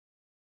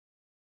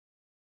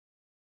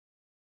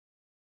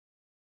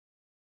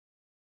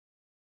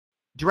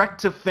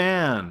Direct to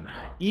fan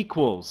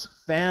equals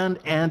fan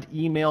and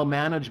email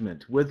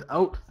management.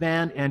 Without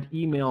fan and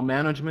email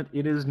management,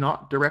 it is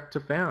not direct to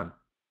fan.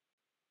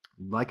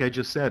 Like I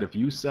just said, if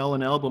you sell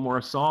an album or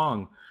a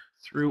song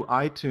through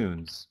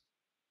iTunes,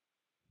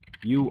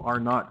 you are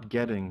not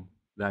getting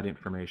that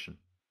information.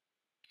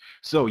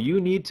 So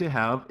you need to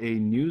have a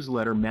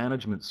newsletter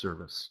management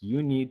service.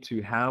 You need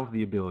to have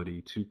the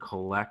ability to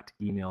collect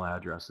email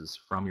addresses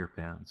from your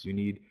fans. You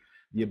need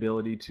the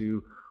ability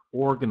to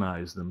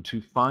organize them,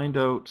 to find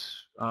out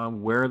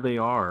where they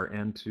are,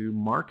 and to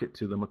market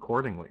to them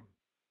accordingly.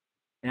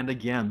 And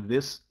again,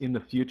 this in the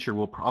future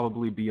will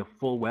probably be a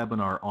full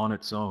webinar on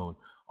its own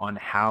on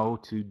how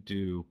to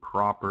do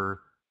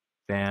proper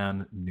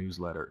fan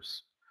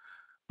newsletters.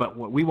 But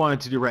what we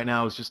wanted to do right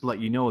now is just let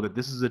you know that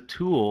this is a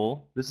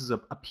tool, this is a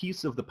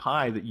piece of the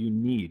pie that you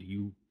need.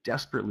 You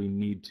desperately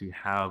need to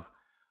have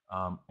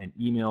an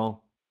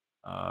email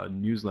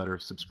newsletter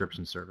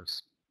subscription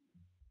service.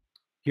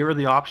 Here are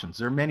the options.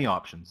 There are many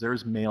options.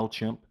 There's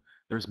MailChimp,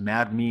 there's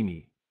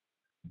MadMimi,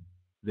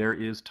 there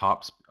is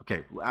Tops.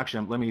 Okay, actually,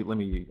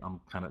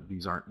 I'm kind of,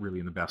 these aren't really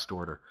in the best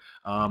order.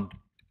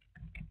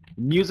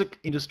 Music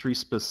industry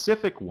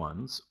specific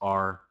ones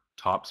are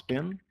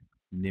Topspin,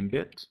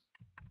 Nimbit,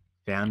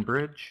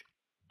 FanBridge,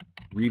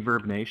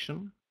 Reverb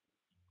Nation,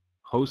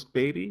 Host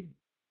Baby,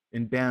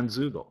 and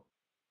Bandzoogle.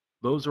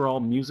 Those are all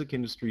music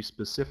industry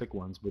specific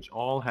ones, which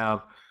all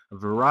have a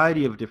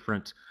variety of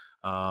different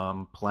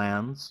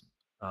plans.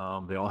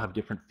 They all have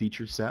different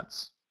feature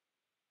sets.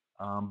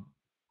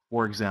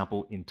 For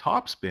example, in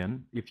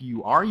Topspin, if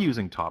you are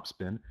using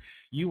Topspin,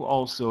 you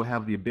also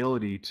have the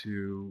ability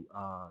to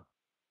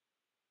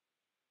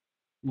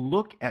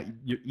look at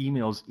your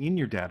emails in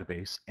your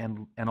database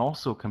and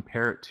also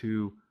compare it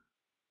to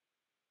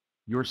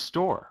your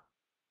store.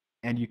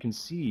 And you can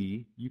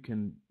see, you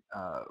can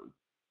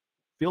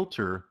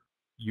filter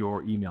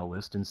your email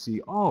list and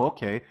see, oh,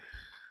 okay,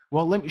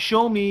 well,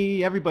 show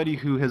me everybody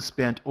who has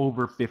spent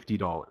over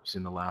 $50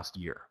 in the last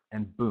year.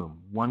 And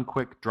boom, one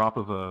quick drop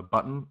of a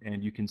button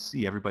and you can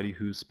see everybody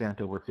who's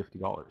spent over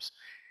 $50.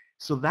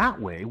 So that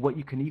way, what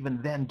you can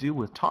even then do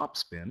with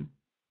Topspin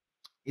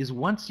is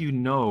once you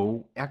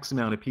know X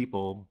amount of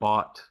people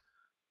bought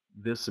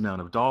this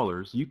amount of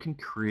dollars, you can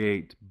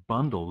create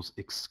bundles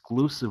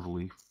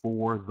exclusively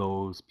for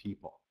those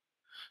people.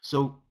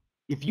 So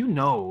if you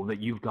know that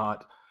you've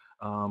got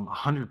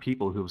 100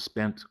 people who have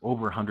spent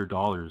over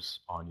 $100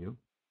 on you,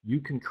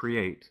 you can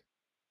create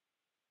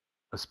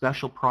a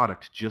special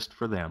product just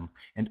for them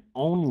and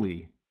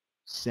only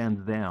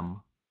send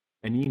them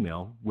an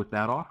email with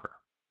that offer.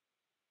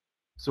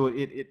 So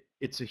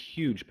it's a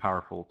huge,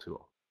 powerful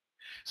tool.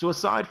 So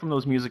aside from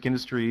those music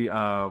industry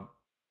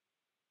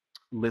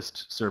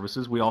list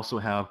services, we also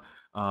have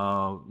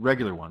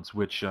regular ones,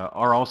 which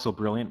are also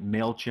brilliant.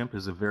 MailChimp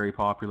is a very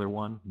popular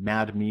one.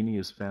 MadMimi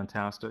is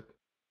fantastic.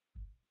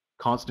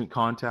 Constant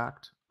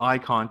Contact,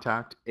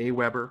 iContact,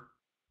 Aweber.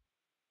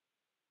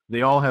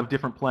 They all have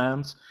different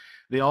plans.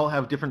 They all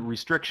have different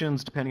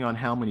restrictions depending on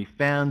how many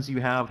fans you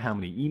have, how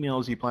many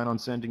emails you plan on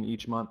sending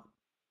each month.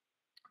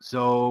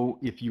 So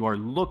if you are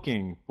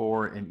looking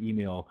for an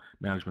email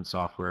management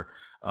software,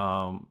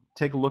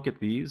 take a look at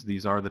these.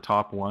 These are the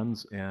top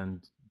ones,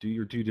 and do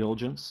your due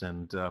diligence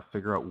and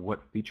figure out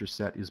what feature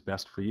set is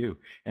best for you.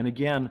 And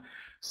again,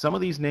 some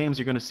of these names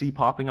you're going to see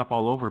popping up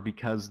all over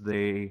because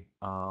they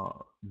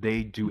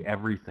do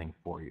everything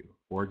for you.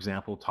 For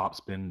example,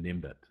 Topspin,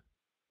 Nimbit,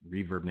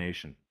 Reverb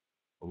Nation.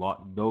 A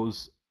lot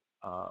those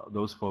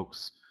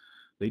folks,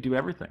 they do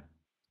everything.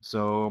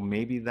 So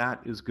maybe that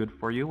is good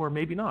for you, or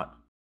maybe not.